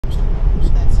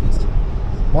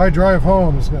My drive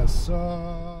home is gonna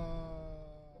suck.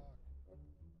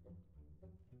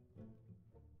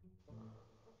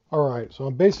 Alright, so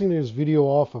I'm basing this video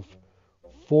off of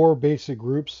 4 basic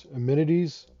groups: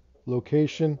 amenities,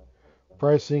 location,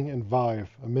 pricing, and vibe.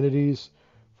 Amenities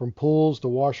from pools to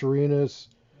wash arenas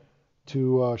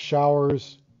to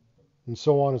showers and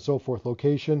so on and so forth.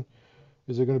 Location,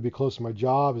 is it going to be close to my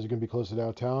job? Is it going to be close to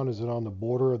downtown? Is it on the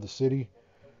border of the city?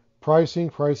 Pricing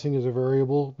is a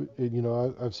variable. You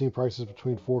know, I've seen prices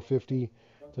between $450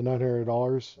 to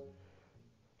 $900.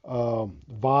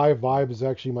 Vibe is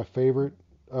actually my favorite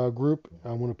group.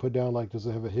 I'm going to put down, like, does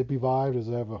it have a hippie vibe? Does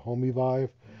it have a homey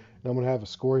vibe? And I'm going to have a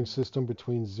scoring system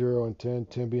between 0 and 10,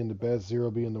 10 being the best,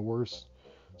 0 being the worst.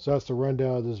 So that's the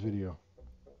rundown of this video.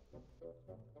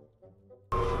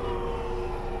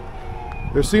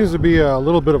 There seems to be a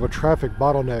little bit of a traffic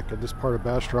bottleneck at this part of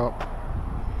Bastrop.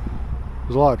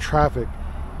 There's a lot of traffic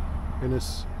in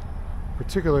this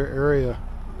particular area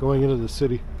going into the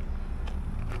city.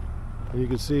 And you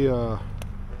can see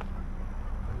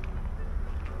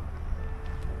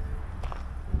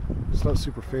it's not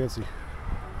super fancy.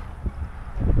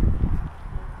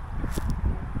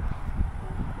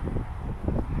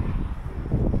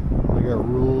 They got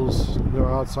rules, no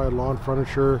outside lawn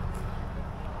furniture,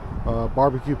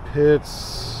 barbecue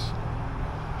pits,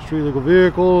 street legal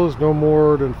vehicles, no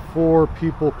more than 4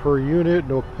 people per unit,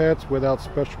 no pets without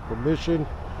special permission.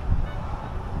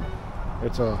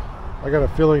 I got a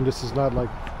feeling this is not like,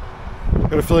 I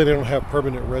got a feeling they don't have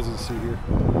permanent residency here.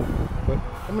 But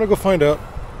I'm gonna go find out.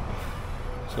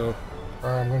 So,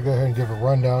 alright, I'm gonna go ahead and give a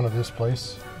rundown of this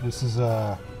place. This is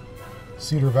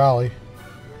Cedar Valley,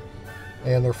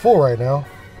 and they're full right now.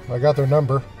 I got their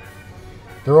number.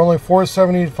 They're only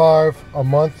 $475 a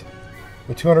month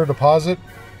with $200 deposit.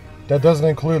 That doesn't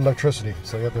include electricity,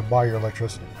 so you have to buy your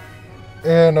electricity.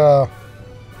 And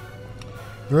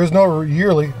there is no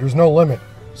yearly, there's no limit.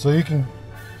 So you can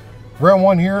rent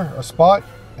one here, a spot,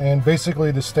 and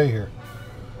basically just stay here.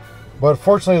 But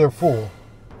fortunately they're full.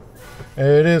 And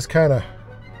it is kind of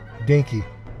dinky.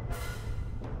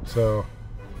 So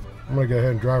I'm gonna go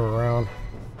ahead and drive around.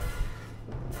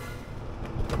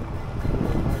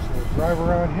 Drive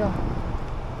around here.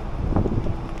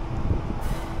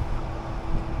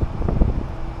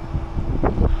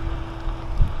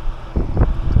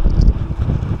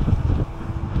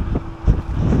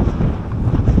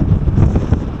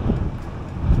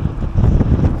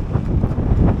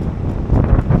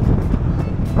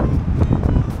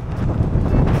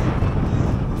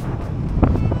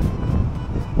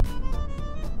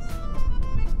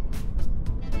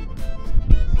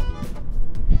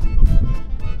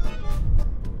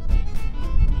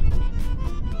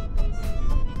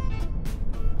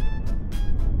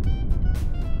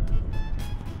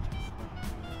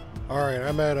 Alright,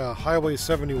 I'm at Highway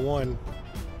 71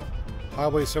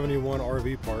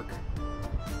 RV park,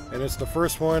 and it's the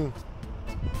first one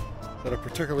that I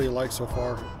particularly like so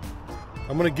far.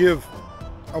 I'm gonna give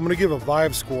a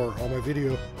vibe score on my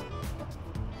video.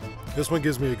 This one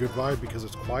gives me a good vibe because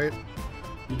it's quiet.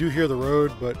 You do hear the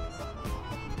road, but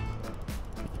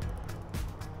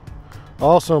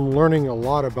also I'm learning a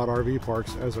lot about RV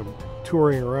parks as I'm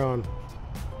touring around,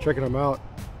 checking them out.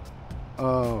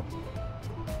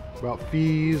 About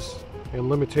fees and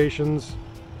limitations,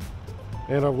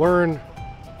 and I've learned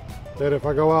that if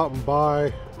I go out and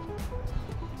buy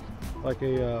like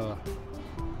an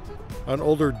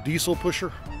older diesel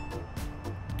pusher,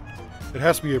 it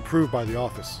has to be approved by the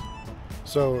office.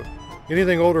 So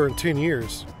anything older than 10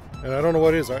 years, and I don't know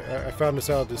what it is, I found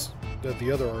this out at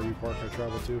the other RV park I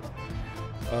traveled to.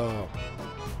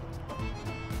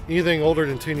 Anything older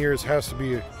than 10 years has to be,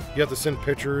 you have to send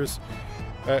pictures.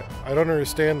 I don't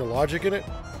understand the logic in it,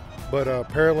 but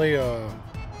apparently, I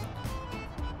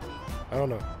don't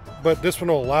know. But this one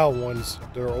will allow ones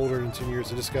that are older than 10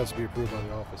 years. It just has to be approved by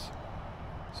the office.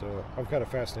 So I'm kind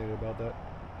of fascinated about that.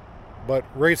 But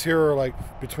rates here are like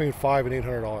between $500 and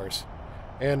 $800,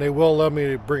 and they will allow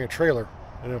me to bring a trailer.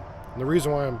 And the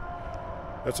reason why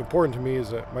that's important to me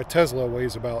is that my Tesla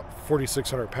weighs about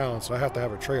 4,600 pounds, so I have to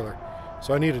have a trailer.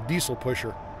 So I need a diesel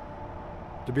pusher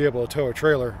to be able to tow a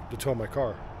trailer to tow my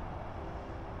car.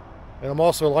 And I'm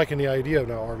also liking the idea of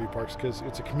now RV parks because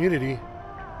it's a community,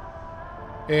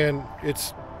 and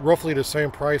it's roughly the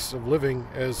same price of living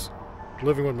as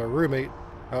living with my roommate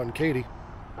out in Katy.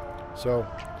 So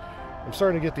I'm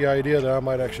starting to get the idea that I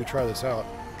might actually try this out.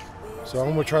 So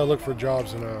I'm going to try to look for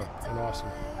jobs in Austin.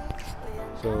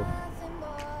 So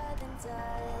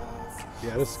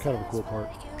yeah, this is kind of a cool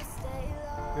part.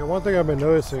 Yeah, one thing I've been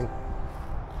noticing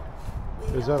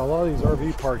is that a lot of these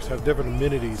RV parks have different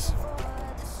amenities.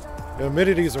 The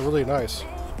amenities are really nice.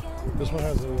 This one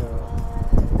has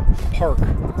a park,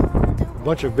 a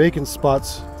bunch of vacant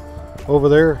spots over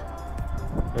there,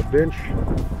 a bench.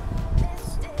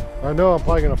 I know I'm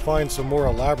probably going to find some more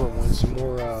elaborate ones, some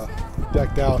more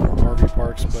decked out RV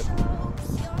parks, but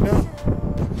yeah,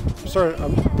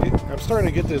 I'm starting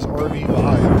to get this RV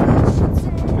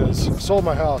vibe because I sold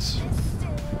my house,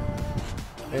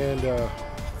 and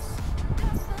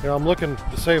you know, I'm looking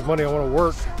to save money. I want to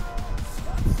work,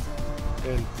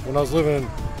 and when I was living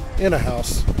in a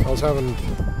house, I was having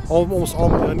almost all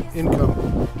my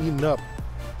income eaten up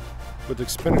with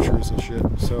expenditures and shit.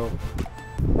 So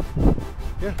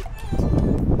yeah,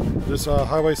 this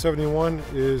Highway 71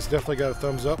 is definitely got a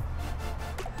thumbs up.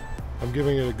 I'm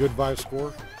giving it a good vibe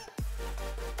score.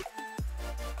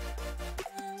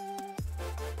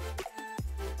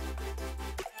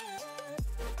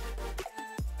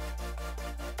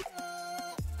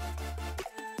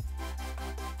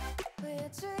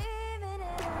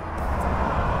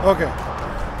 Okay,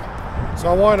 so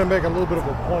I wanted to make a little bit of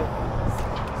a point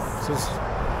since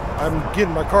I'm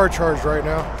getting my car charged right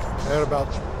now. I had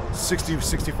about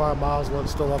 65 miles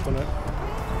still left on it,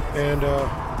 and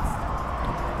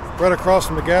right across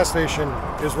from the gas station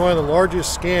is one of the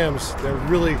largest scams that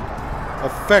really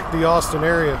affect the Austin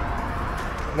area.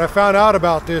 And I found out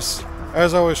about this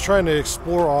as I was trying to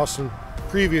explore Austin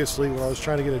previously when I was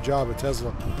trying to get a job at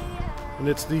Tesla. And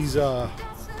it's these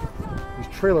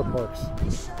trailer parks.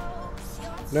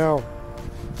 Now,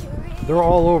 they're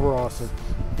all over Austin,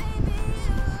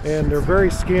 and they're very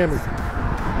scammy.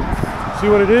 See,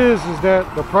 what it is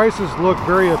that the prices look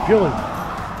very appealing,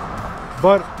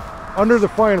 but under the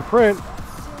fine print,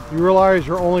 you realize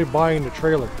you're only buying the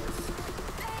trailer.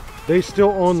 They still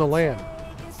own the land.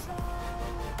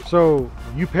 So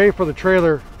you pay for the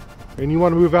trailer, and you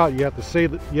want to move out, you have to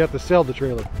sell the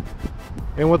trailer.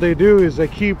 And what they do is they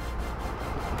keep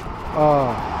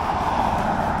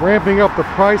ramping up the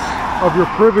price of your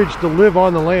privilege to live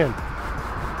on the land.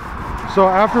 So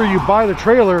after you buy the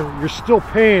trailer, you're still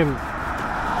paying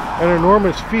an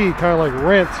enormous fee, kind of like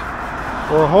rent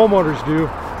or homeowners do.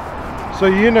 So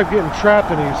you end up getting trapped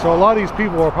in these. So a lot of these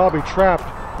people are probably trapped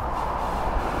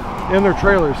in their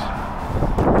trailers.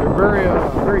 They're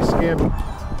very scammy,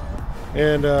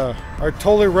 and I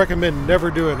totally recommend never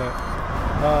doing that.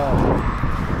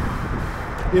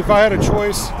 If I had a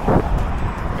choice,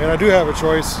 and I do have a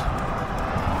choice,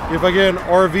 if I get an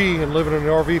RV and live in an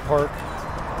RV park,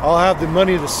 I'll have the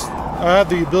money to, I have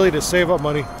the ability to save up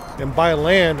money and buy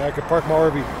land. I could park my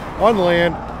RV on the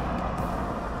land,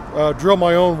 drill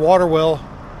my own water well,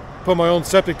 put my own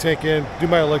septic tank in, do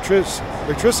my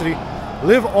electricity,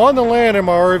 live on the land in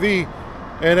my RV,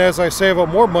 and as I save up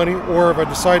more money, or if I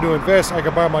decide to invest, I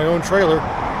could buy my own trailer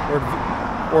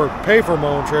or pay for my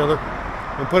own trailer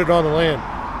and put it on the land.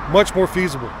 Much more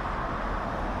feasible.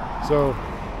 So,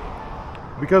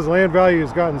 because land value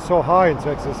has gotten so high in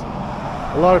Texas,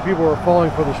 a lot of people are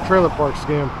falling for this trailer park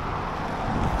scam.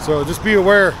 So just be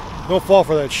aware, don't fall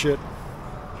for that shit.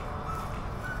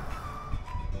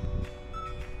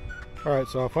 Alright,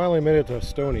 so I finally made it to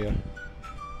Estonia.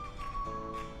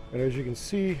 And as you can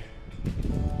see,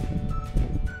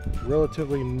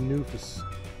 relatively new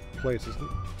place. It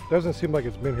doesn't seem like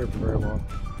it's been here for very long.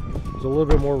 There's a little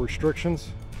bit more restrictions.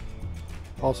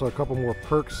 Also a couple more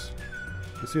perks.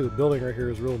 You see the building right here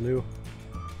is real new.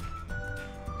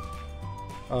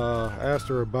 I asked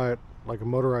her about like a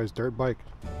motorized dirt bike.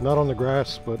 Not on the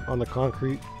grass, but on the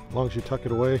concrete, as long as you tuck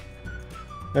it away.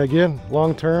 And again,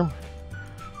 long term.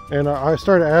 And I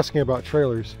started asking about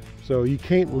trailers. So you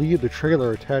can't leave the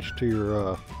trailer attached to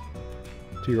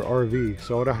your RV.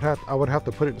 So I would have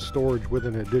to put it in storage with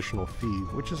an additional fee,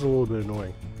 which is a little bit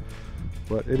annoying.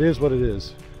 But it is what it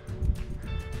is.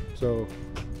 So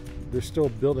they're still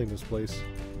building this place.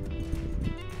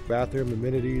 Bathroom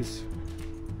amenities.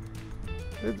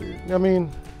 I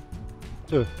mean,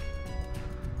 it's a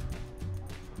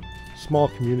small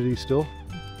community still.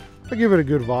 I give it a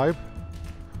good vibe.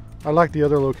 I like the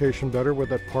other location better with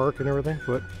that park and everything,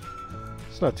 but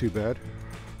it's not too bad.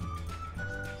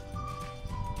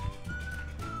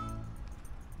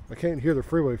 I can't hear the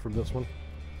freeway from this one.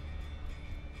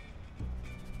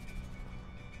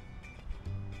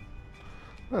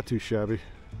 Not too shabby.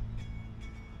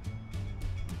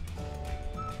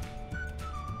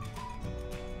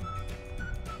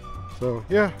 So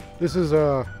yeah, this is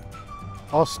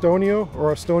Estonia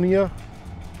or Estonia.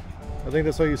 I think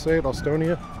that's how you say it,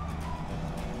 Estonia.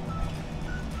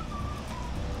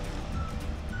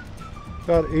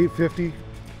 About $8.50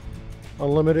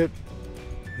 unlimited.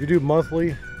 If you do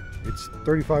monthly, it's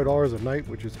 $35 a night,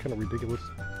 which is kind of ridiculous.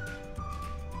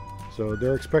 So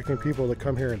they're expecting people to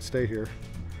come here and stay here.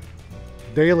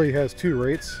 daily has 2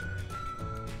 rates.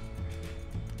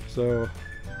 So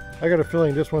I got a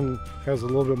feeling this one has a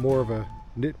little bit more of a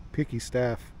nitpicky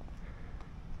staff.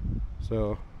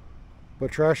 So,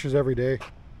 but trash is every day.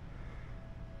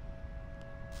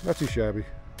 Not too shabby.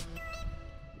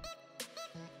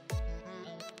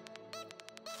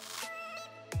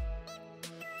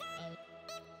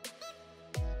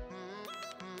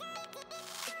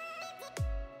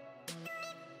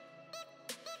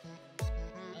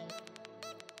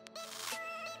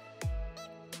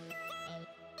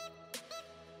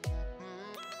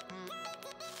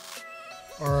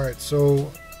 Alright,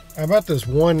 so I'm at this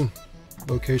one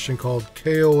location called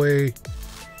KOA.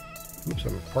 Oops,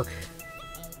 I'm in park.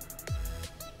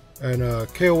 And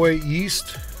KOA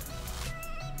East.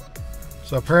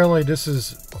 So apparently this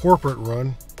is corporate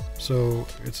run. So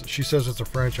she says it's a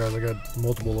franchise. I got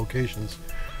multiple locations.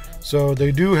 So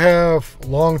they do have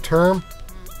long term.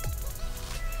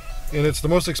 And it's the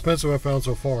most expensive I've found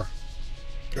so far.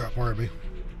 Pardon me.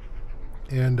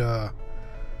 And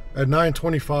at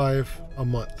 $9.25 a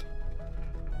month,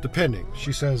 depending.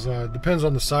 She says depends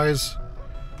on the size,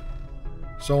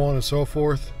 so on and so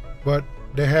forth. But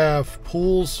they have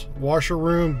pools, washer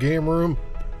room, game room.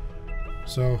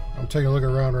 So I'm taking a look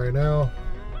around right now.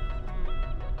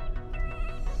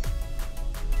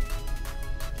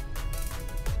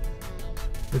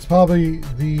 It's probably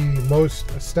the most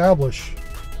established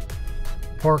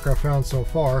park I've found so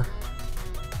far.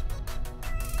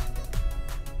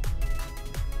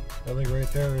 I think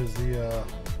right there is the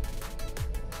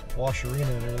wash arena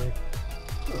and everything.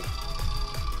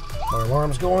 My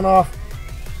alarm's going off.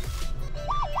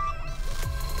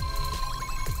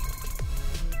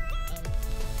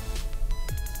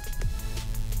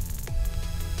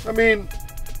 I mean,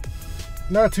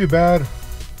 not too bad,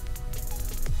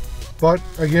 but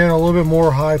again, a little bit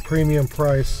more high premium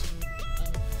price.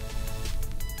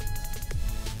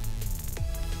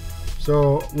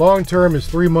 So long term is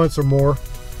 3 months or more.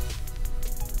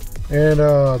 And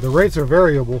the rates are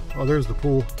variable. Oh, there's the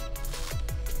pool.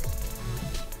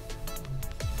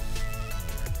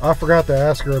 I forgot to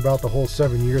ask her about the whole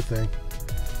 7-year thing.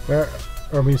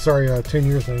 I mean, sorry,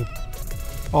 10-year thing.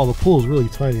 Oh, the pool's really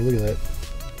tiny. Look at that.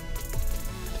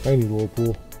 Tiny little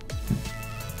pool.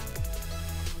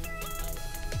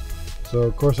 So,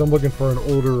 of course, I'm looking for an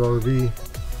older RV.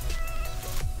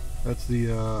 That's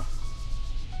the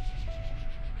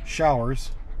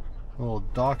showers. A little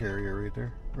dock area right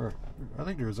there. Or, I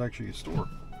think there was actually a store.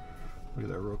 Look at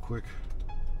that real quick.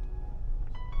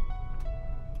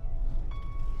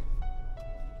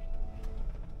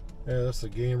 Yeah, that's the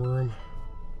game room.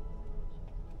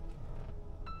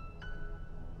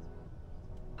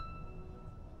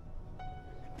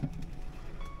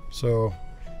 So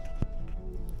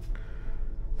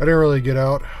I didn't really get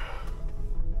out.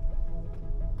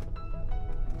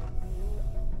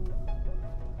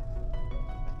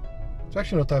 It's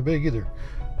actually not that big either.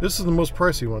 This is the most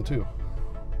pricey one too.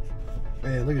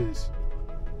 Man, look at this.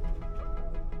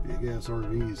 Big ass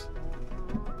RVs.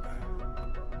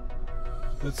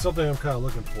 That's something I'm kind of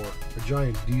looking for. A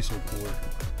giant diesel cooler.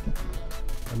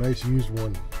 A nice used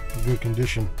one in good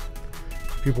condition.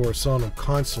 People are selling them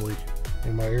constantly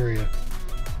in my area.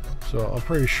 So I'm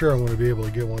pretty sure I'm going to be able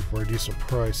to get one for a decent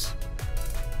price.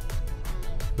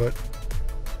 But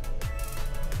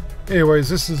anyways,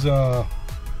 this is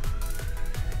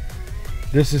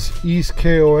East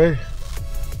KOA.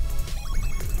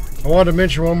 I wanted to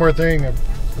mention one more thing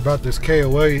about this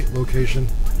KOA location.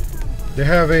 They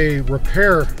have a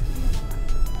RV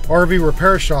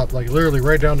repair shop, like literally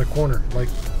right down the corner, like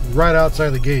right outside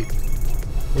the gate,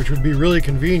 which would be really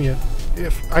convenient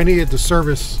if I needed to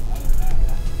service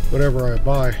whatever I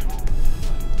buy.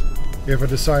 If I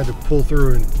decide to pull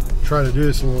through and try to do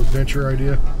this little adventure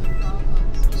idea.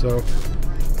 So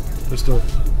just to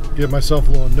give myself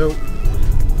a little note.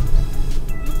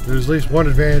 There's at least one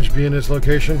advantage being this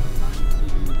location.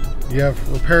 You have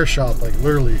a repair shop like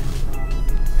literally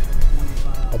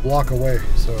a block away.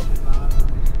 So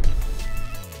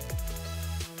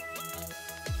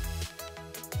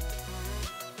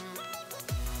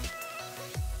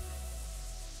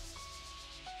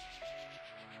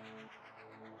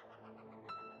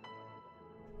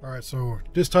alright, so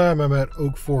this time I'm at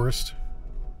Oak Forest,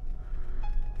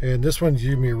 and this one's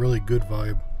giving me a really good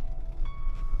vibe.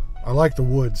 I like the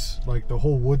woods, like the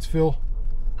whole woods feel.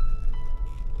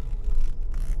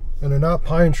 And they're not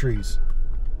pine trees,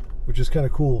 which is kind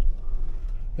of cool.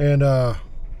 And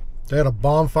they had a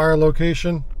bonfire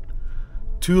location,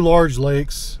 2 large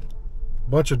lakes,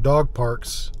 bunch of dog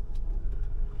parks,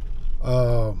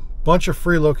 bunch of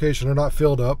free location. They're not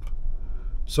filled up.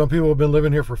 Some people have been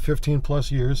living here for 15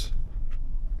 plus years.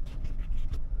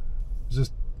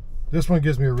 Just this one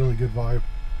gives me a really good vibe.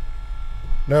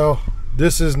 Now,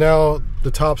 this is now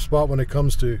the top spot when it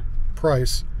comes to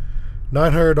price.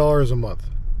 $900 a month.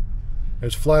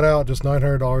 It's flat out just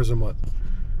 $900 a month.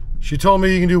 She told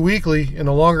me you can do weekly, and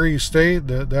the longer you stay,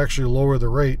 they actually lower the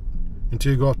rate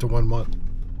until you go up to 1 month.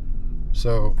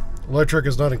 So electric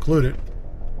is not included,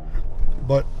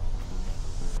 but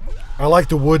I like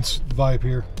the woods vibe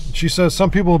here. She says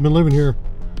some people have been living here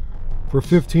for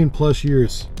 15 plus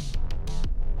years.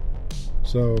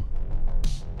 So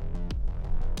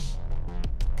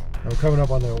I'm coming up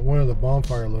on one of the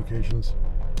bonfire locations.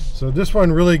 So this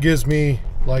one really gives me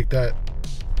like that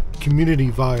community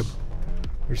vibe,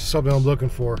 which is something I'm looking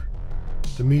for,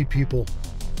 to meet people.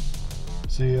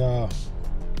 See,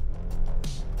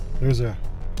 there's the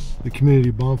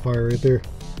community bonfire right there.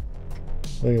 I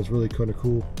think it's really kind of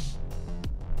cool.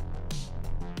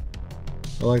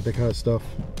 I like that kind of stuff.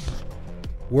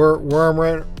 Where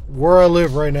I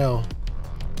live right now,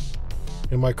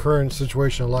 in my current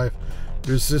situation in life,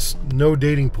 there's just no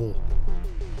dating pool.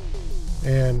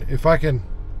 And if I can,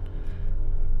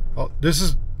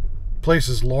 place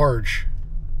is large.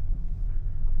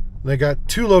 They got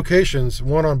 2 locations,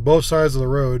 one on both sides of the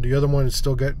road. The other one is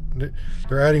still they're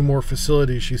adding more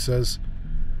facilities, she says.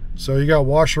 So you got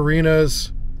wash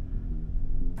arenas,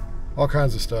 all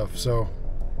kinds of stuff. So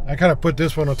I kind of put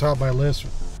this one on top of my list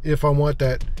if I want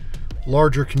that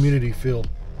larger community feel.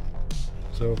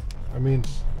 So, I mean,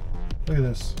 look at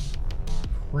this.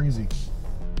 Crazy.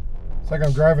 It's like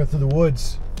I'm driving through the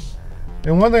woods.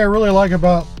 And one thing I really like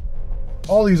about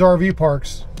all these RV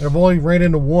parks, and I've only ran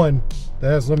into one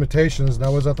that has limitations, and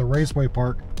that was at the Raceway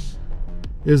Park,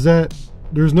 is that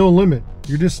there's no limit.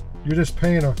 You're just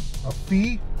paying a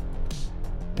fee,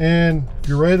 and if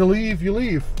you're ready to leave, you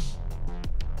leave.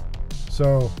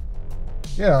 So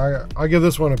yeah, I give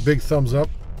this one a big thumbs up.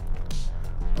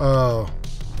 I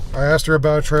asked her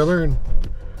about a trailer, and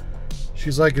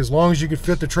she's like, as long as you can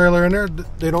fit the trailer in there,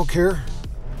 they don't care.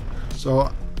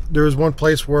 So there was one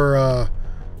place where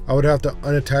I would have to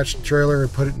unattach the trailer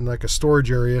and put it in like a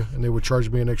storage area, and they would charge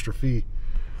me an extra fee.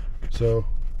 So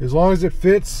as long as it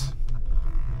fits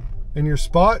in your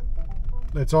spot,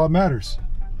 that's all that matters.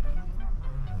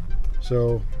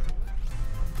 So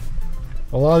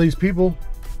a lot of these people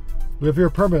live here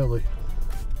permanently,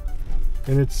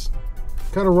 and it's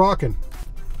kind of rocking.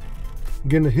 I'm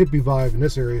getting a hippie vibe in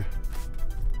this area.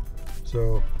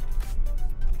 So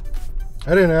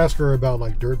I didn't ask her about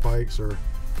like dirt bikes or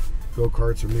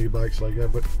go-karts or mini bikes like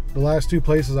that, but the last 2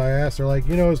 places I asked, they're like,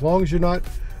 you know, as long as you're not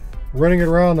running it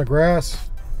around the grass.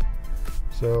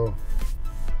 So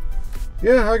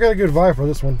yeah, I got a good vibe for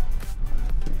this one.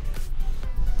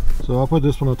 So I'll put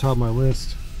this one on top of my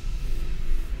list.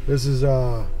 This is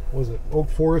what was it, oak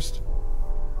forest?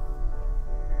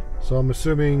 So I'm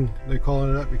assuming they're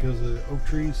calling it that because of the oak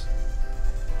trees.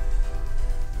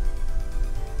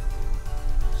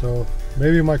 So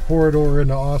maybe my corridor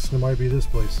into Austin might be this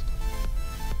place.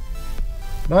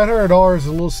 $900 is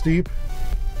a little steep,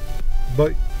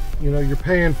 but you know, you're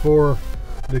paying for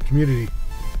the community,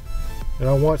 and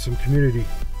I want some community.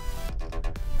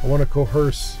 I want to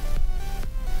coerce,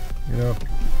 you know.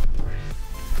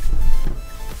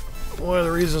 One of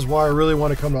the reasons why I really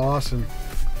want to come to Austin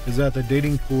is that the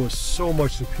dating pool is so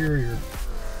much superior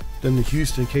than the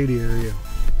Houston, Katy area.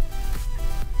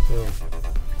 So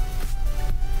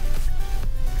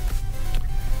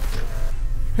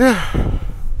yeah,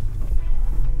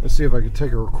 let's see if I can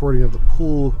take a recording of the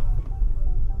pool.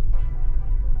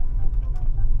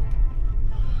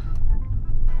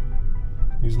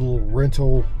 These little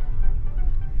rental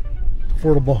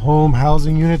affordable home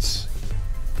housing units.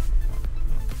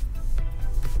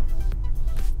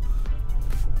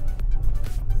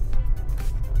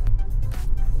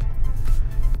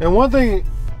 And one thing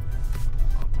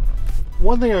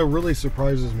that really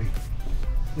surprises me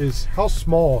is how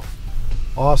small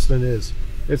Austin is.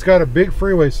 It's got a big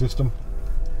freeway system,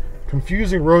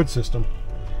 confusing road system,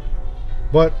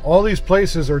 but all these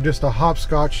places are just a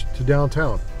hopscotch to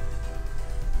downtown.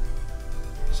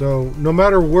 So no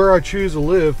matter where I choose to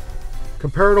live,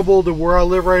 comparable to where I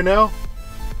live right now,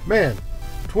 man,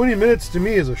 20 minutes to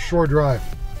me is a short drive.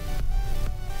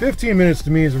 15 minutes to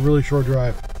me is a really short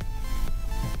drive.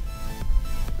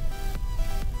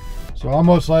 So I'll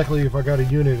most likely, if I got a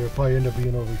unit, it'll probably end up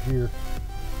being over here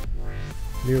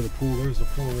near the pool. There's the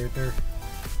pool right there.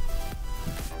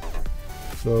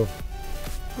 So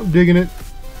I'm digging it.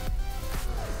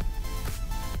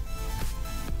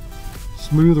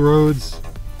 Smooth roads.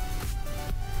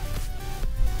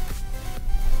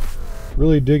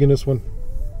 Really digging this one.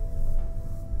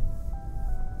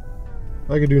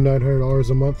 I could do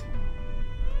 $900 a month.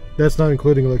 That's not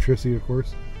including electricity, of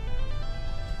course.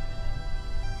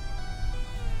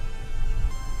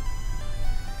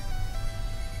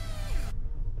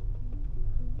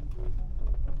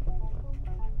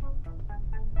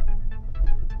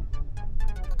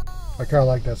 I kind of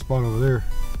like that spot over there.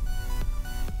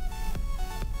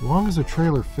 As long as the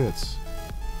trailer fits,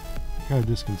 it kind of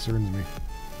disconcerts me.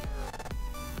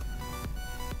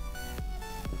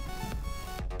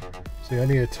 See, I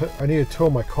need to tow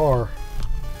my car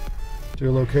to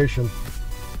a location.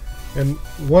 And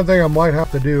one thing I might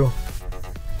have to do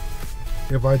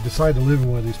if I decide to live in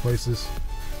one of these places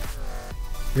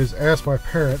is ask my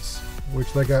parents,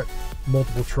 which they got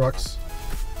multiple trucks,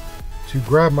 to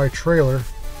grab my trailer,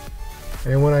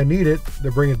 and when I need it, they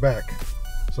bring it back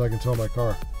so I can tow my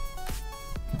car.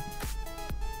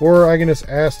 Or I can just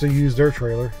ask to use their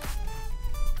trailer,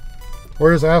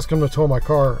 or just ask them to tow my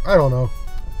car. I don't know.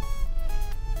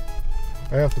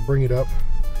 I have to bring it up.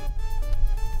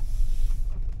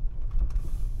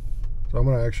 So I'm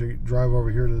gonna actually drive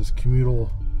over here to this communal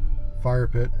fire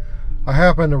pit. I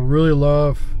happen to really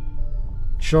love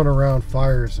chilling around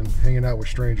fires and hanging out with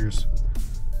strangers.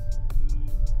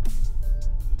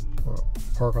 I'll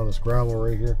park on this gravel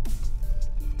right here.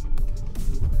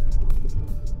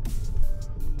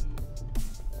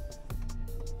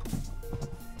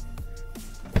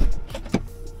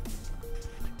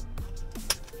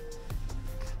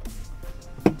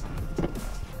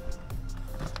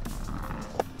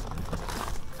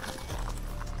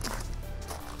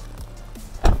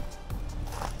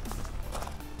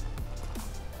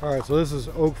 Alright, so this is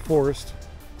Oak Forest.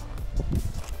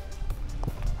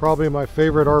 Probably my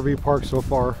favorite RV park so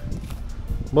far,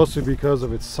 mostly because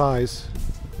of its size,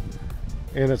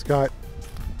 and it's got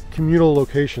communal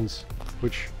locations,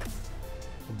 which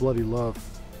I bloody love.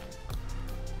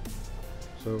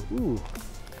 So, ooh,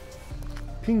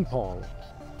 ping pong.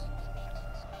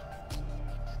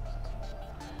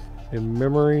 In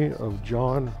memory of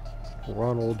John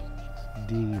Ronald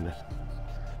Dean.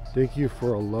 Thank you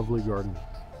for a lovely garden.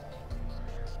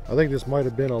 I think this might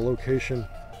have been a location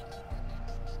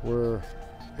where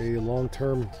a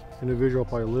long-term individual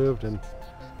probably lived, and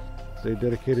they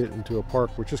dedicated it into a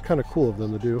park, which is kind of cool of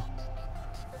them to do.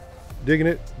 Digging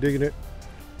it, digging it.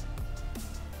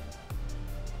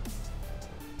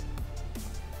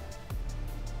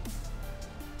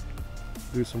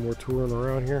 Do some more touring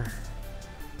around here.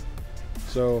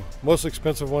 So, most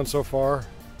expensive one so far,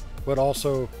 but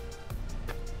also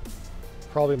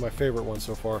probably my favorite one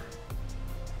so far.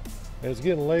 And it's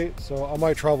getting late, so I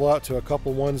might travel out to a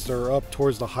couple ones that are up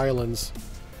towards the highlands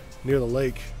near the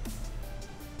lake,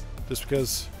 just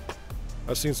because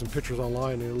I've seen some pictures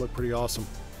online and they look pretty awesome,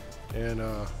 and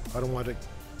I don't want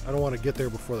to get there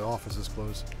before the office is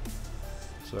closed.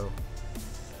 So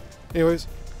anyways,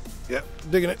 yeah,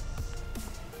 digging it.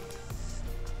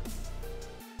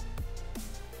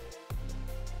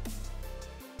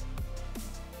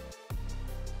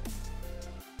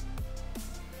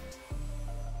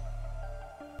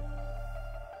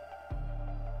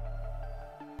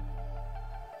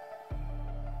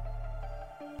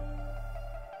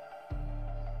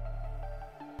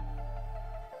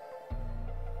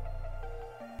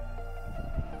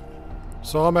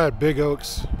 So I'm at Big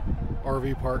Oaks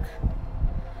RV Park.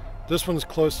 This one's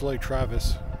close to Lake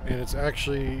Travis, and it's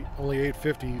actually only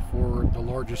 $850 for the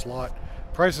largest lot.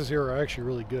 Prices here are actually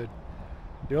really good.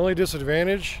 The only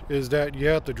disadvantage is that you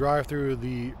have to drive through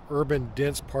the urban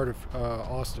dense part of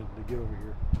Austin to get over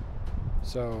here.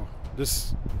 So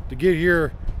to get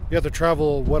here, you have to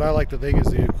travel what I like to think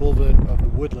is the equivalent of the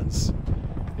Woodlands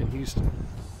in Houston.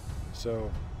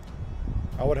 So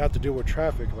I would have to deal with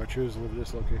traffic if I choose to live in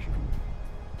this location.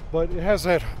 But it has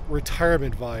that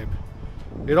retirement vibe.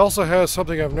 It also has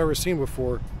something I've never seen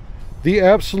before. The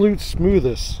absolute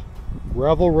smoothest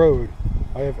gravel road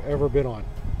I have ever been on.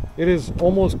 It is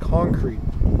almost concrete.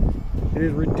 It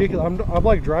is ridiculous. I'm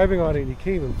like driving on it and you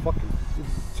can't even fucking...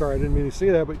 Sorry, I didn't mean to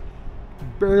say that, but you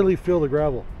barely feel the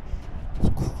gravel. It's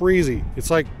crazy. It's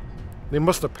like they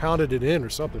must have pounded it in or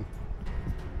something.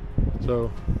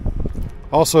 So,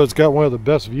 also it's got one of the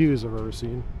best views I've ever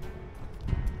seen.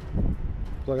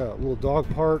 So I got a little dog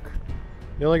park.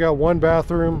 They only got one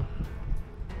bathroom,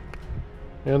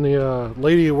 and the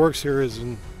lady who works here is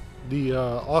in the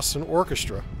Austin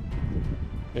Orchestra,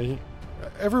 and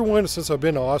everyone since I've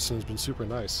been to Austin has been super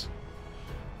nice.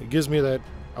 It gives me that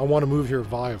I want to move here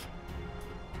vibe.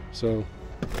 So,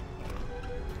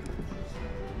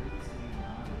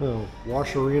 oh,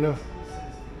 wash arena,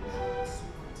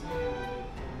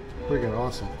 freaking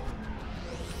awesome.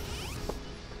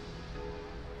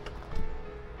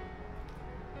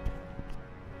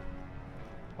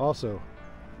 Also,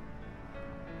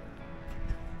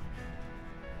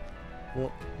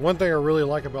 Well, one thing I really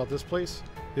like about this place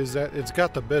is that it's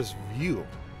got the best view.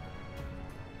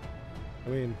 I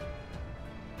mean,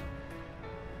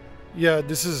 yeah,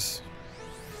 this is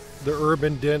the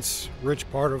urban, dense, rich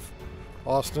part of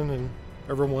Austin, and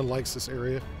everyone likes this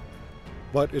area.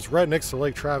 But it's right next to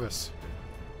Lake Travis.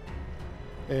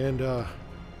 And I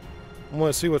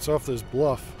want to see what's off this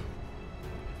bluff.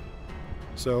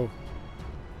 So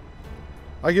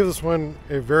I give this one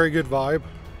a very good vibe,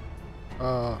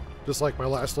 just like my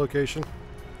last location.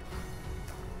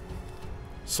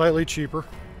 Slightly cheaper,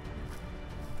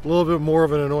 a little bit more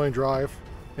of an annoying drive,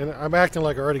 and I'm acting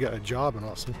like I already got a job in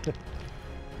Austin.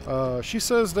 She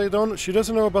says she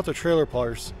doesn't know about the trailer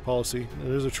policy.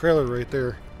 There's a trailer right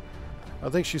there. I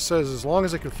think she says as long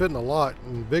as it can fit in a lot,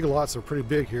 and big lots are pretty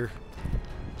big here.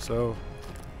 So,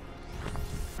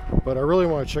 but I really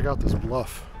want to check out this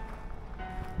bluff.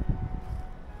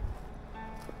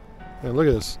 And look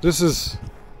at this. This is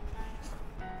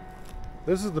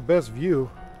the best view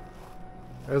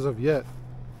as of yet.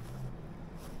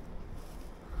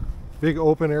 Big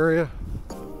open area.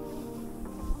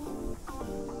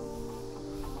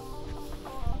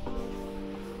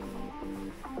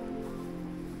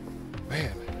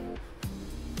 Man,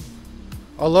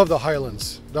 I love the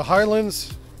Highlands. The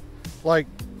Highlands, like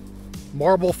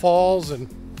Marble Falls and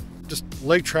just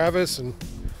Lake Travis, and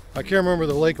I can't remember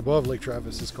the lake above Lake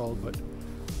Travis is called, but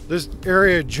this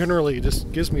area generally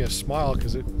just gives me a smile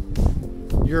because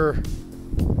you're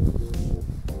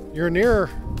near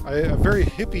a very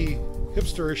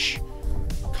hipsterish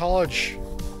college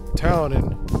town,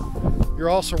 and you're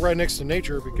also right next to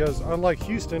nature because unlike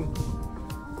Houston,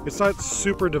 it's not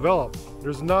super developed.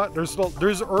 There's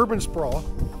urban sprawl,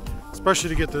 especially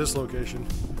to get to this location.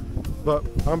 But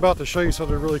I'm about to show you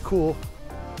something really cool.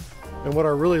 And what I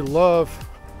really love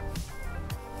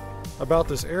about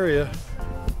this area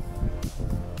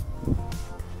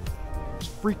is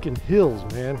freaking hills,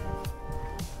 man.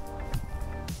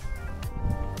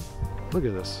 Look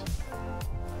at this.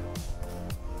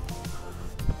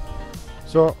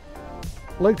 So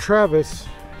Lake Travis,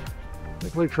 I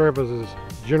think Lake Travis is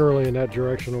generally in that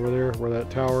direction over there where that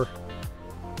tower.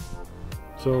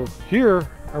 So here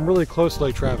I'm really close to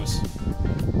Lake Travis.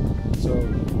 So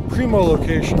primo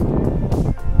location.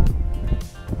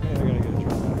 Man, I gotta get a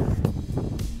drink out here.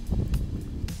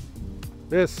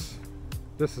 This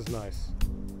is nice.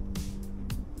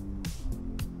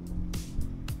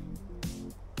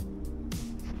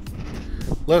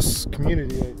 Less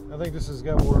community. I think this has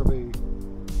got more of a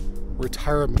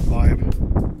retirement vibe.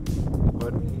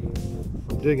 But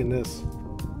I'm digging this.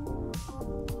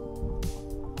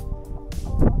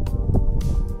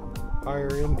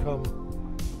 Higher income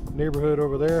neighborhood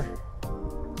over there.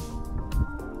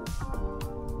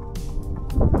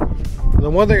 And the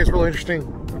one thing that's really interesting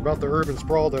about the urban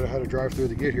sprawl that I had to drive through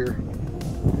to get here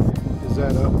is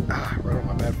that right on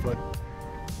my bad foot.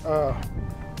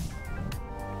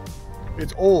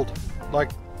 It's old.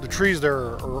 Like the trees there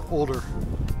are older.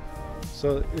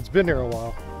 So it's been there a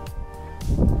while.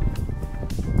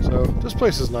 So this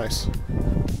place is nice.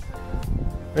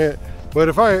 But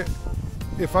if I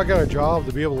got a job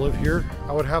to be able to live here,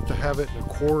 I would have to have it in a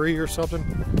quarry or something.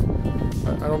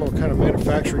 I don't know what kind of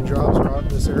manufacturing jobs are out in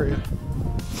this area.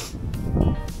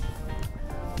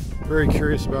 Very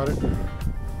curious about it.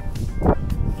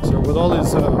 So with all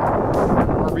this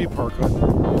RV park hunting,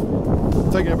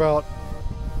 I'm thinking about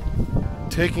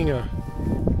taking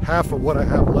half of what I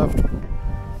have left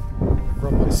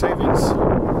from my savings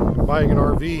and buying an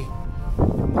RV,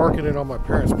 parking it on my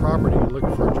parents' property and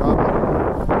looking for a job,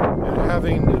 and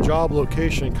having the job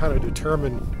location kind of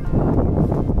determine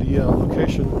the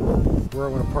location where I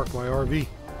want to park my RV.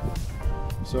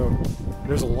 So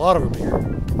there's a lot of them here.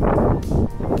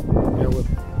 You know, with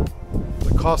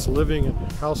the cost of living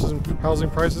and housing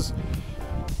prices,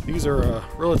 these are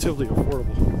relatively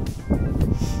affordable.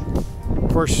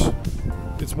 Of course,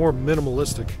 it's more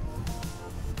minimalistic,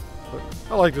 but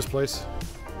I like this place.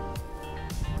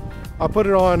 I put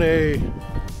it on a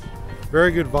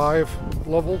very good vibe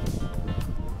level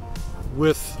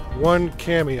with one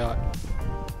caveat.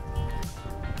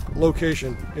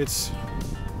 Location. It's,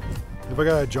 if I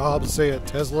got a job, say at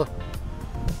Tesla,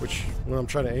 which what I'm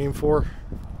trying to aim for,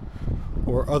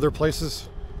 or other places,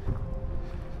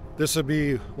 this would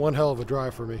be one hell of a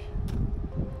drive for me.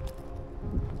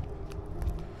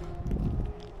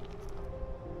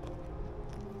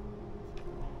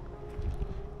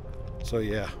 So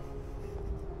yeah.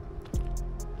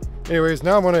 Anyways,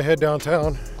 now I'm going to head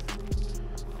downtown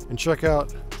and check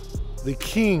out the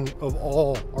king of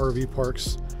all RV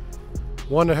parks.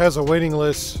 One that has a waiting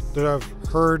list that I've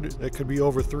heard that could be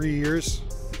over 3 years.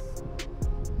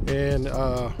 and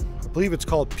I believe it's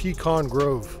called Pecan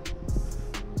Grove.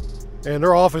 And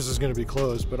their office is going to be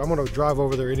closed, but I'm going to drive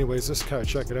over there anyways just to kind of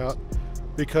check it out,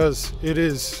 because it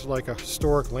is like a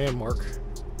historic landmark.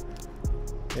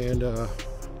 And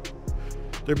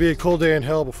there'd be a cold day in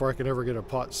hell before I could ever get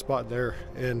a spot there.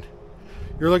 And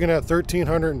you're looking at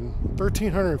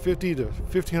 $1,350 to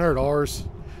 $1,500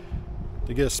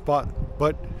 to get a spot,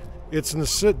 but it's in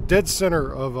the dead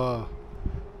center of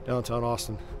downtown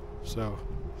Austin. So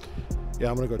yeah,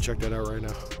 I'm gonna go check that out right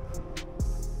now.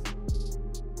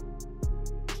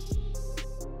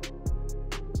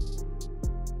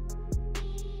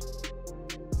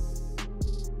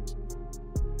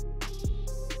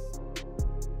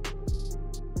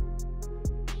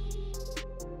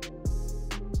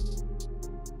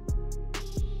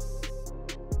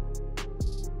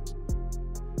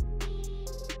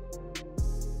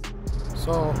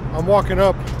 So I'm walking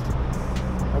up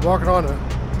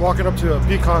to a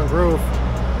Pecan Grove,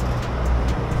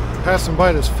 passing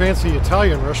by this fancy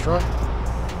Italian restaurant.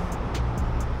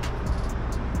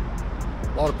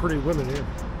 A lot of pretty women here.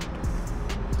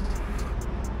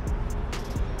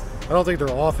 I don't think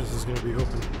their office is going to be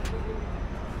open.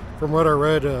 From what I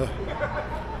read, the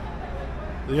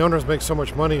owners make so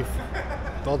much money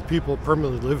with all the people who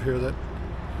permanently live here that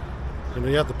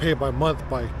you have to pay by month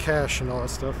by cash and all that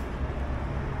stuff.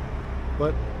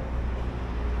 But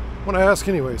I want to ask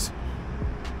anyways.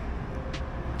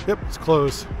 Yep, it's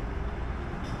closed.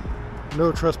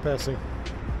 No trespassing.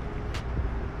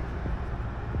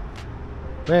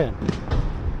 Man,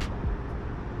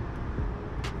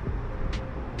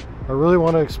 I really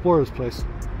want to explore this place.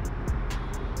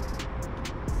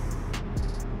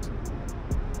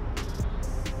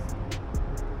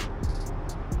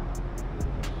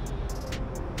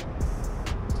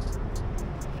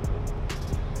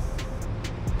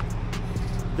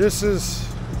 This is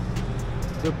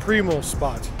the Primo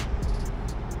spot,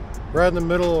 right in the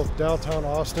middle of downtown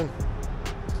Austin.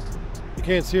 You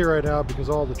can't see it right now because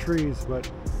of all the trees,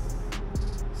 but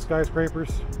skyscrapers.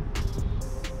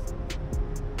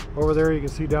 Over there you can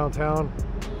see downtown,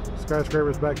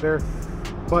 skyscrapers back there.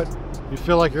 But you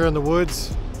feel like you're in the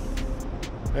woods,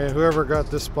 and whoever got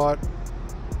this spot,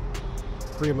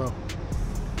 Primo.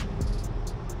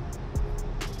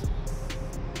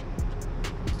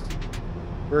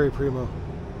 Very primo.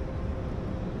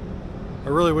 I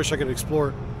really wish I could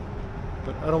explore it,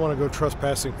 but I don't want to go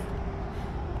trespassing.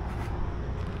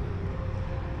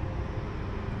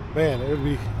 Man, it would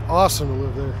be awesome to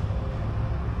live there.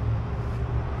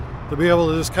 To be able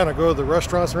to just kind of go to the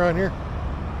restaurants around here.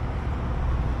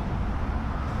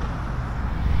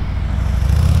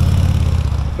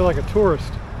 I feel like a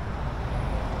tourist.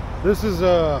 This is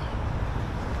the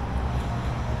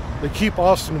Keep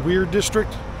Austin Weird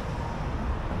District.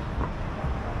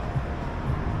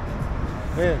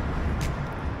 Man,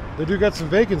 they do got some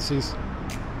vacancies.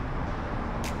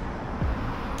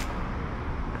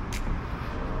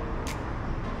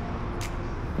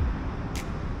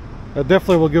 I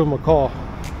definitely will give them a call.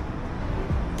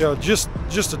 You know, just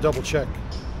to double check,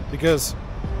 because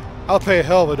I'll pay a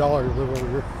hell of a dollar to live over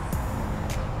here.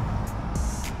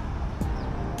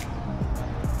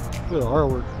 Look at the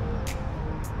artwork.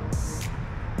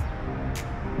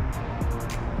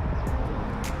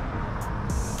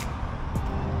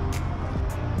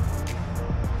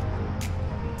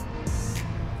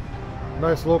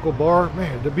 Nice local bar.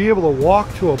 Man, to be able to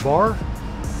walk to a bar.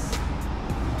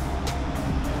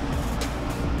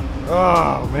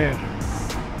 Oh man.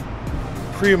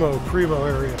 Primo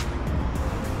area.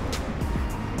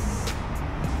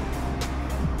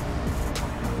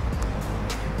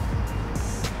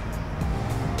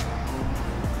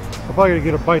 I'm probably gonna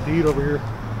get a bite to eat over here.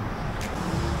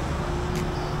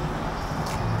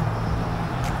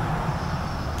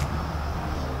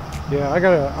 Yeah, I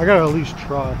gotta at least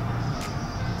try.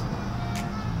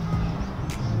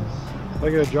 If I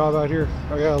get a job out here, I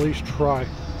gotta at least try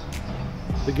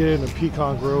to get into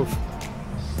Pecan Grove.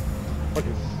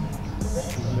 Fucking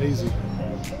amazing.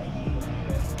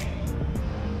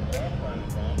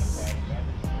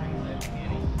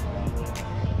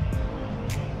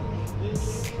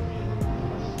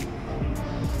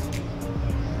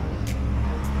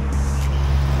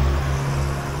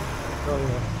 Oh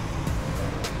yeah.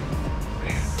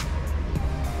 Man.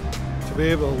 To be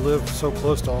able to live so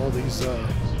close to all these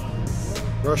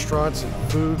restaurants and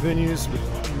food venues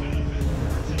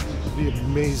would be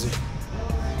amazing.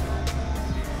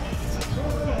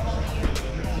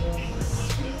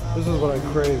 This is what I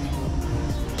crave.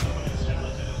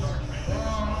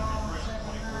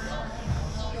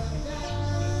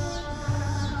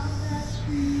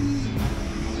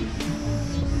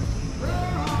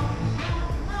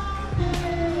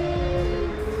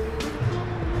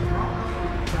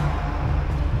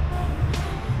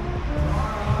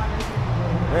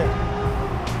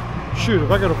 Man, shoot, if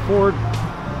I could afford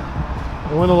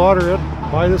to win the lottery,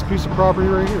 I'd buy this piece of property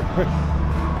right here.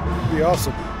 It'd be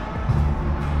awesome.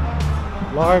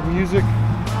 Live music.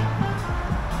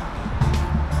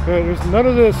 There's none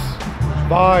of this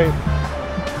vibe.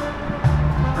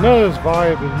 None of this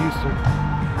vibe in Houston.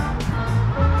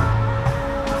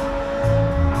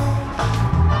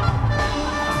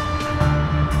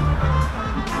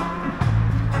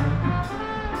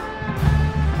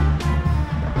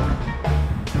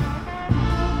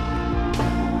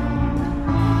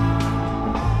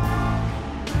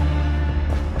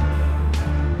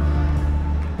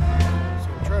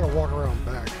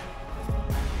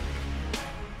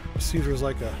 See if there's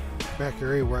like a back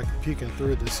area where I can peek in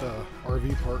through this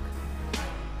RV park.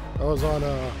 I was on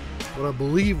what I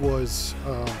believe was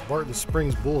Barton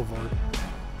Springs Boulevard.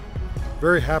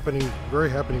 Very happening there.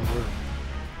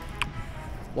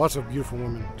 Lots of beautiful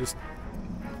women. Just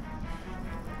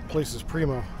place is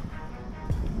primo.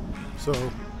 So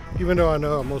even though I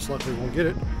know I most likely won't get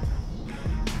it,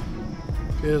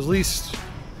 at least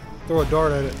throw a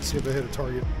dart at it and see if I hit a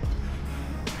target.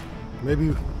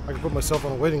 Maybe I can put myself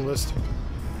on a waiting list,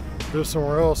 live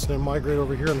somewhere else, and then migrate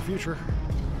over here in the future.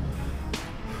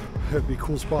 That'd be a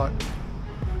cool spot.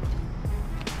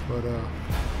 But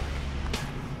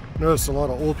noticed a lot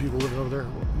of old people living over there.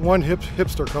 One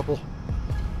hipster couple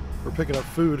were picking up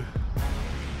food,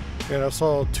 and I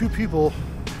saw two people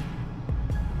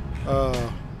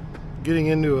getting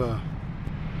into a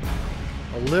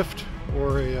Lyft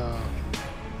or a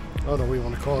I don't know what you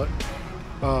want to call it,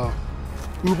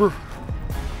 Uber.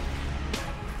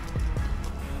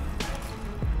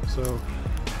 So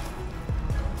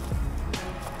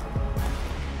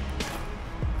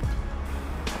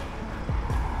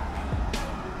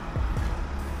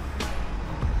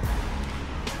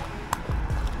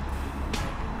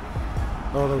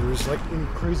I don't know, there's like any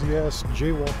crazy ass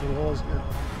jaywalking laws here.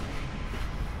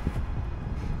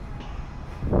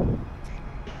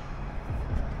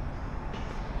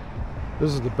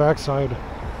 This is the backside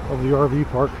of the RV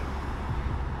park.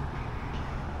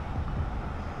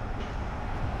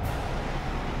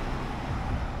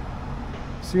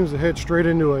 Seems to head straight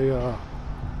into a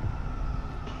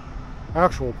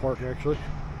actual park, actually,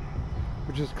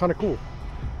 which is kind of cool.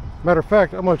 Matter of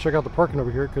fact, I'm going to check out the parking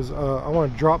over here because I want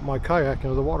to drop my kayak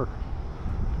into the water.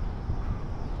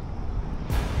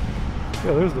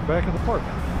 Yeah, there's the back of the park.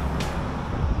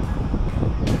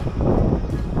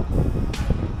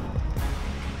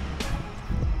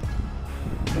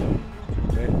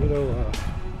 Man, you know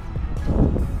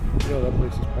that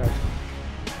place is packed.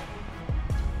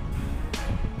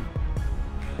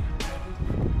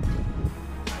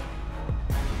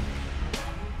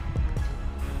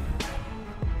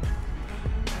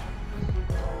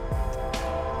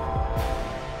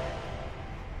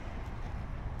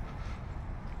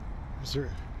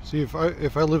 See, if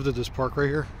I lived at this park right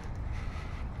here,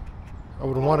 I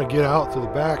would want to get out to the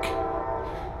back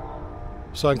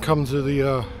so I can come to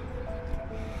the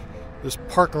this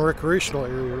park and recreational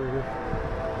area right here.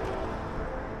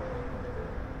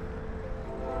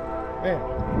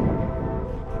 Man.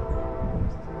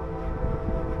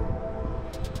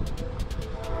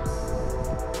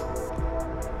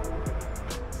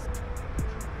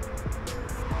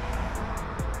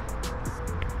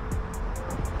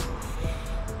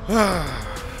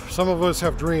 Some of us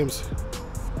have dreams.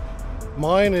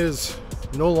 Mine is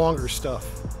no longer stuff.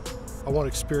 I want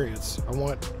experience. I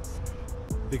want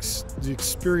the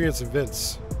experience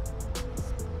events.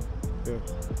 Yeah.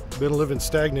 Been living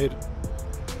stagnated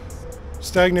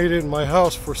in my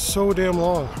house for so damn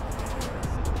long.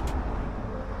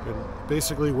 And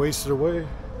basically wasted away.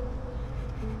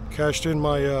 Cashed in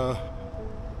my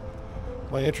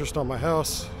my interest on my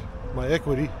house, my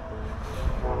equity.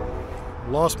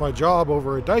 Lost my job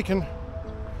over at Daikin.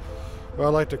 What I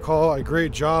like to call a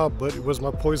great job, but it was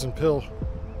my poison pill.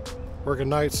 Working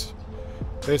nights.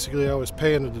 Basically, I was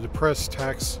paying the depressed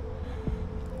tax.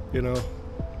 You know,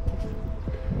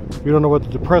 if you don't know what the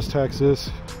depressed tax is,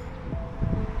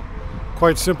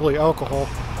 quite simply alcohol.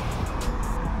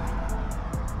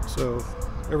 So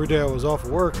every day I was off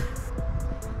of work,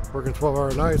 working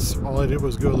 12-hour nights, all I did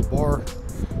was go to the bar.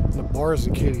 And the bars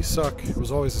in Katy suck. It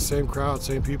was always the same crowd,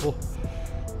 same people.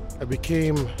 It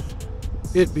became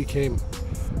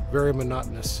very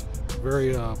monotonous,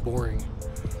 very boring,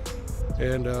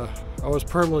 and I was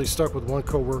permanently stuck with one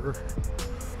coworker.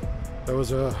 That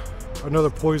was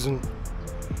another poison,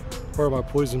 part of my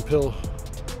poison pill.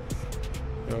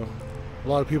 You know, a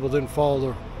lot of people didn't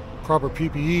follow the proper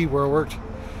PPE where I worked,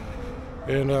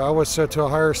 and I was set to a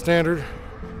higher standard,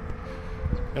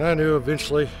 and I knew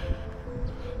eventually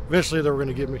Eventually they were going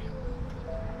to get me.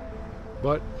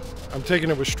 But I'm taking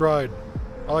it with stride.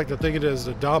 I like to think of it as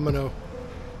a domino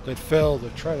that fell to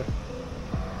try to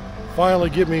finally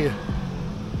get me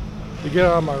to get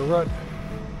out of my rut.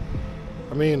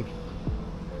 I mean,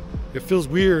 it feels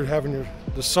weird having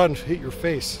the sun hit your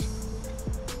face,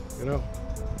 you know?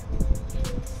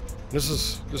 This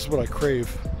is what I crave.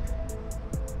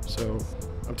 So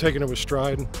I'm taking it with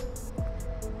stride.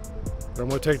 But I'm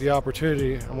going to take the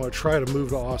opportunity. I'm going to try to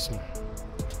move to Austin.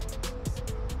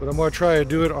 But I'm going to try to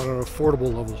do it on an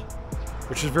affordable level,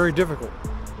 which is very difficult.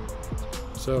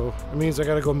 So it means I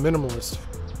got to go minimalist.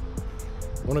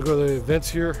 I want to go to the events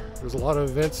here. There's a lot of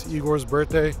events. Igor's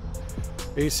birthday,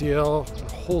 ACL,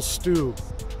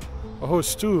 a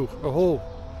whole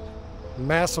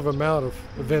massive amount of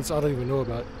events I don't even know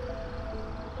about.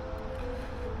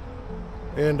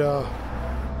 And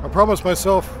I promised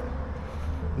myself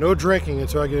no drinking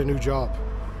until I get a new job.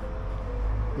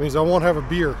 It means I won't have a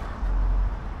beer.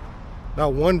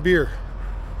 Not one beer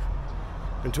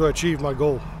until I achieve my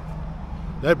goal.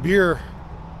 That beer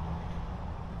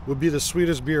would be the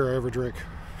sweetest beer I ever drink.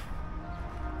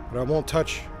 But I won't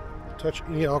touch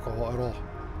any alcohol at all.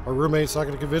 My roommate's not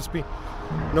going to convince me.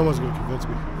 No one's going to convince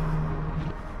me.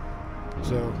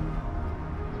 So,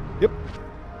 yep.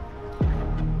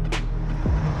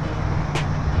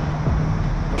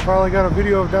 I finally got a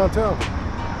video of downtown.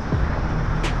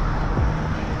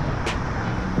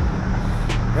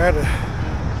 I had to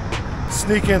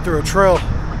sneak in through a trail.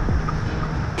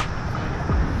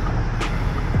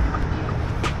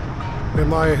 In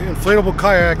my inflatable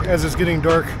kayak as it's getting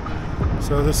dark.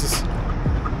 So this is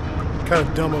kind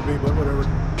of dumb of me, but whatever.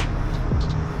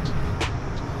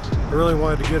 I really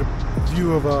wanted to get a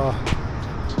view of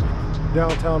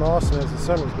downtown Austin as the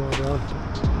sun was going down.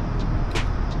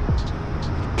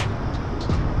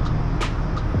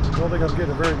 I don't think I'm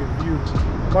getting a very good view.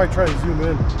 I might try to zoom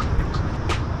in.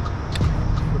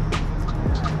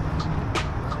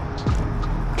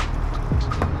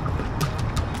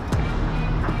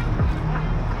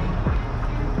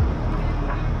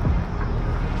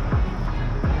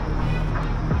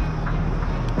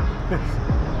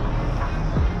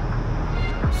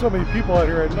 So many people out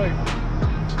here at night.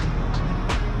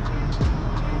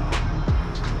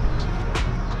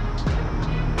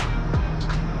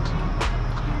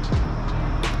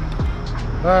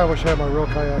 I wish I had my real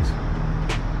kayaks.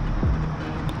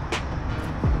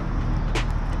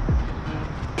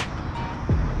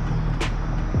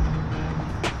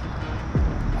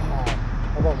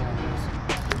 How about one of these?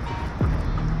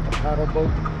 A paddle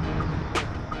boat.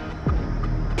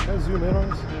 Can I zoom in on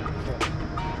this?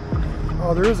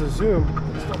 Oh, there is a zoom.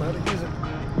 I just don't know how to use it.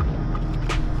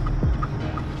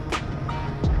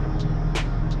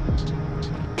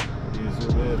 How do you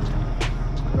zoom in?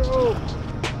 No!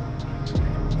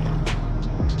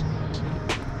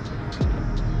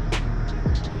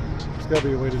 There's gotta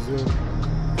be a way to zoom.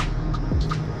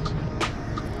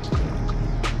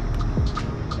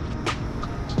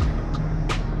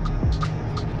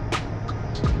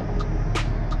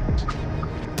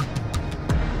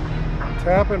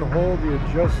 Tap and hold the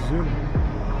adjust zoom.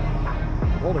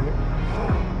 Holding it.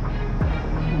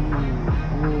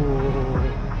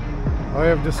 Ooh. I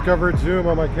have discovered zoom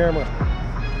on my camera.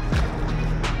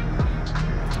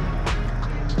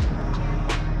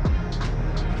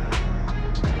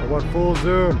 I want full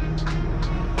zoom.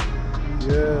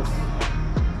 Yes.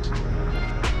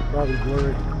 Probably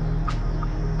blurry.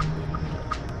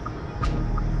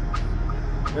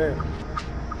 There.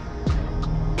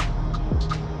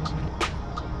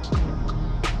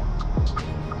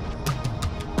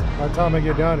 By the time I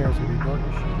get down here, it's going to be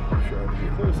darkish. I'm sure I have to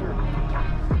get closer.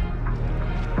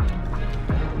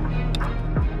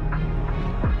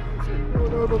 Oh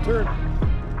no, don't turn.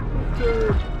 Don't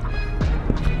turn.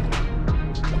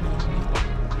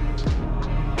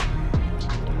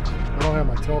 I don't have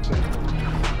my telephone.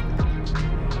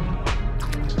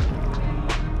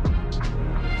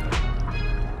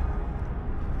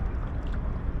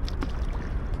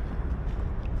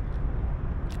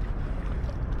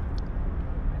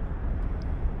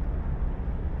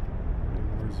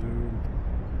 Zoom.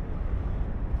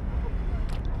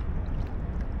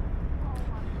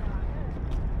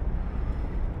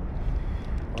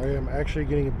 I am actually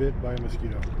getting bit by a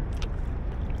mosquito,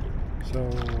 so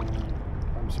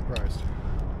I'm surprised.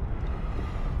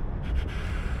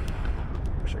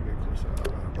 Wish I could get closer.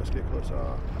 Let's get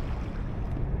closer.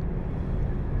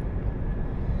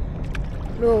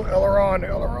 No, aileron,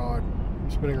 aileron.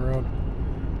 I'm spinning around.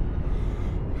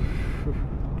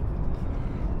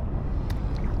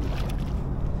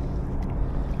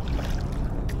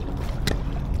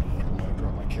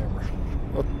 Drop my camera.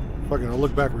 Oh. Fucking, I'll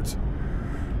look backwards.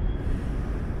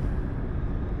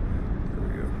 There we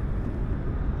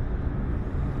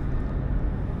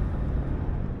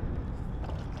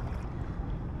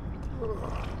go.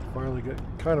 Finally got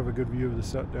kind of a good view of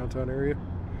the downtown area.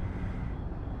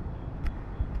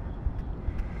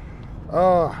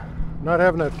 Not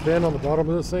having that fin on the bottom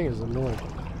of this thing is annoying.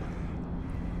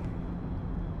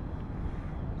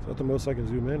 Is that the most I can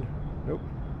zoom in? Nope.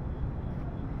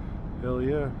 Hell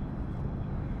yeah.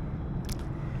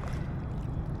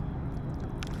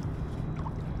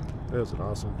 That's an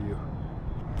awesome view.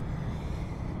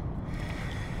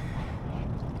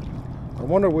 I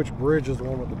wonder which bridge is the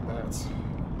one with the bats.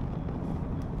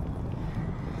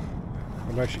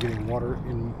 I'm actually getting water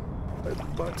in my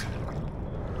butt.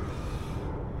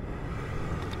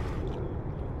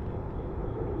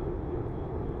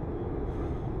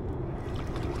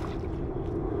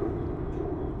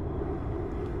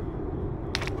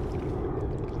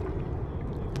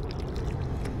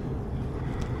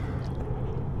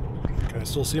 Can I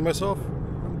still see myself?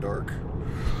 I'm dark.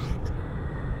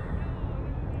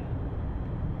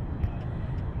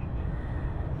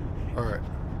 Alright.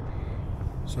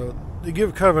 So, to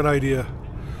give kind of an idea,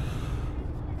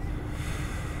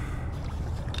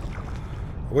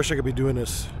 I wish I could be doing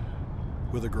this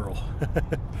with a girl.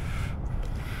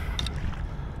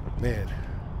 Man.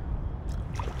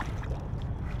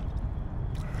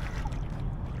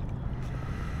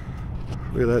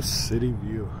 Look at that city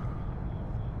view.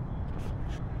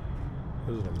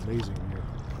 This is an amazing view.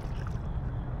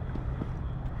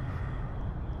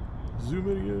 Zoom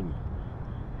in again.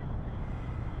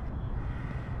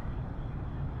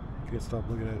 Can't stop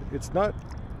looking at it. It's not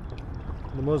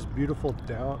the most beautiful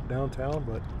downtown,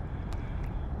 but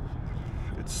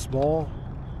it's small,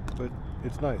 but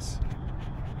it's nice.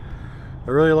 I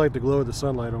really like the glow of the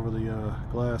sunlight over the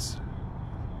glass.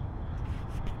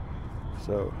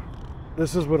 So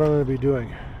this is what I'm going to be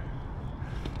doing.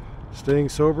 Staying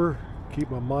sober, keep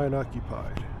my mind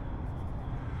occupied.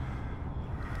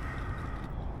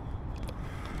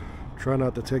 Try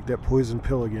not to take that poison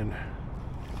pill again.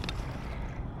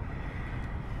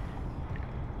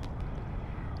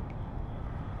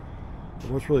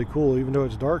 And what's really cool, even though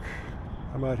it's dark,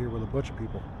 I'm out here with a bunch of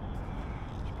people.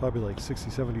 There's probably like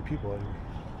 60, 70 people out here.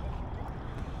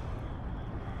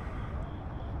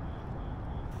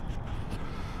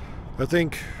 I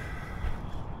think,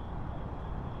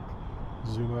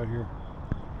 zoom out here.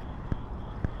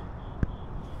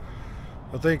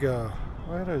 I think,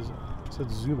 why did I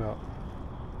said zoom out?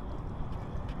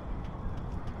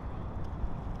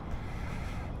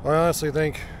 I honestly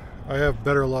think I have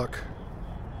better luck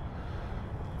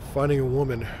finding a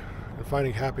woman and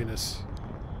finding happiness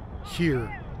here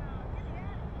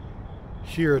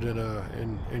than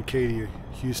in Katy,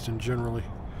 Houston generally.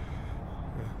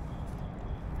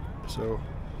 So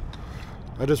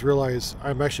I just realized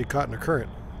I'm actually caught in a current,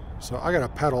 so I gotta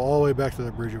paddle all the way back to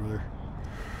that bridge over there.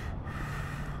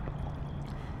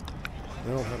 I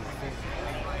don't have my phone.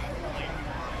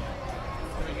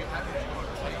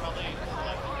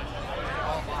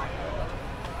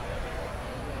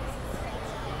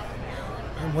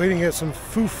 I'm waiting at some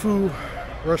foo-foo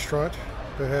restaurant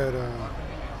that had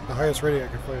the highest rating I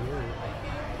could find in the area.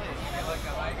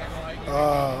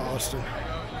 Austin.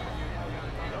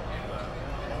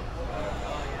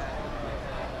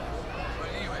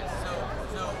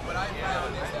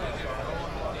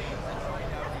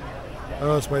 I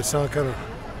know this might sound kind of,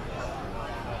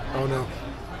 I don't know.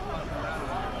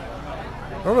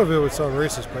 I don't know if it would sound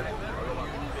racist, but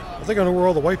I think I know where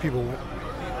all the white people went.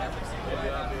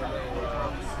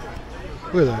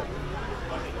 Look at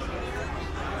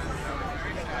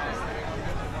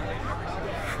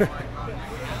that.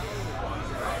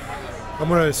 I'm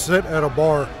going to sit at a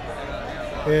bar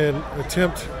and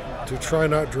attempt to try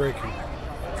not drinking.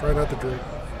 Try not to drink.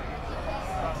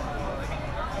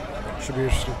 Should be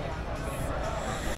interesting.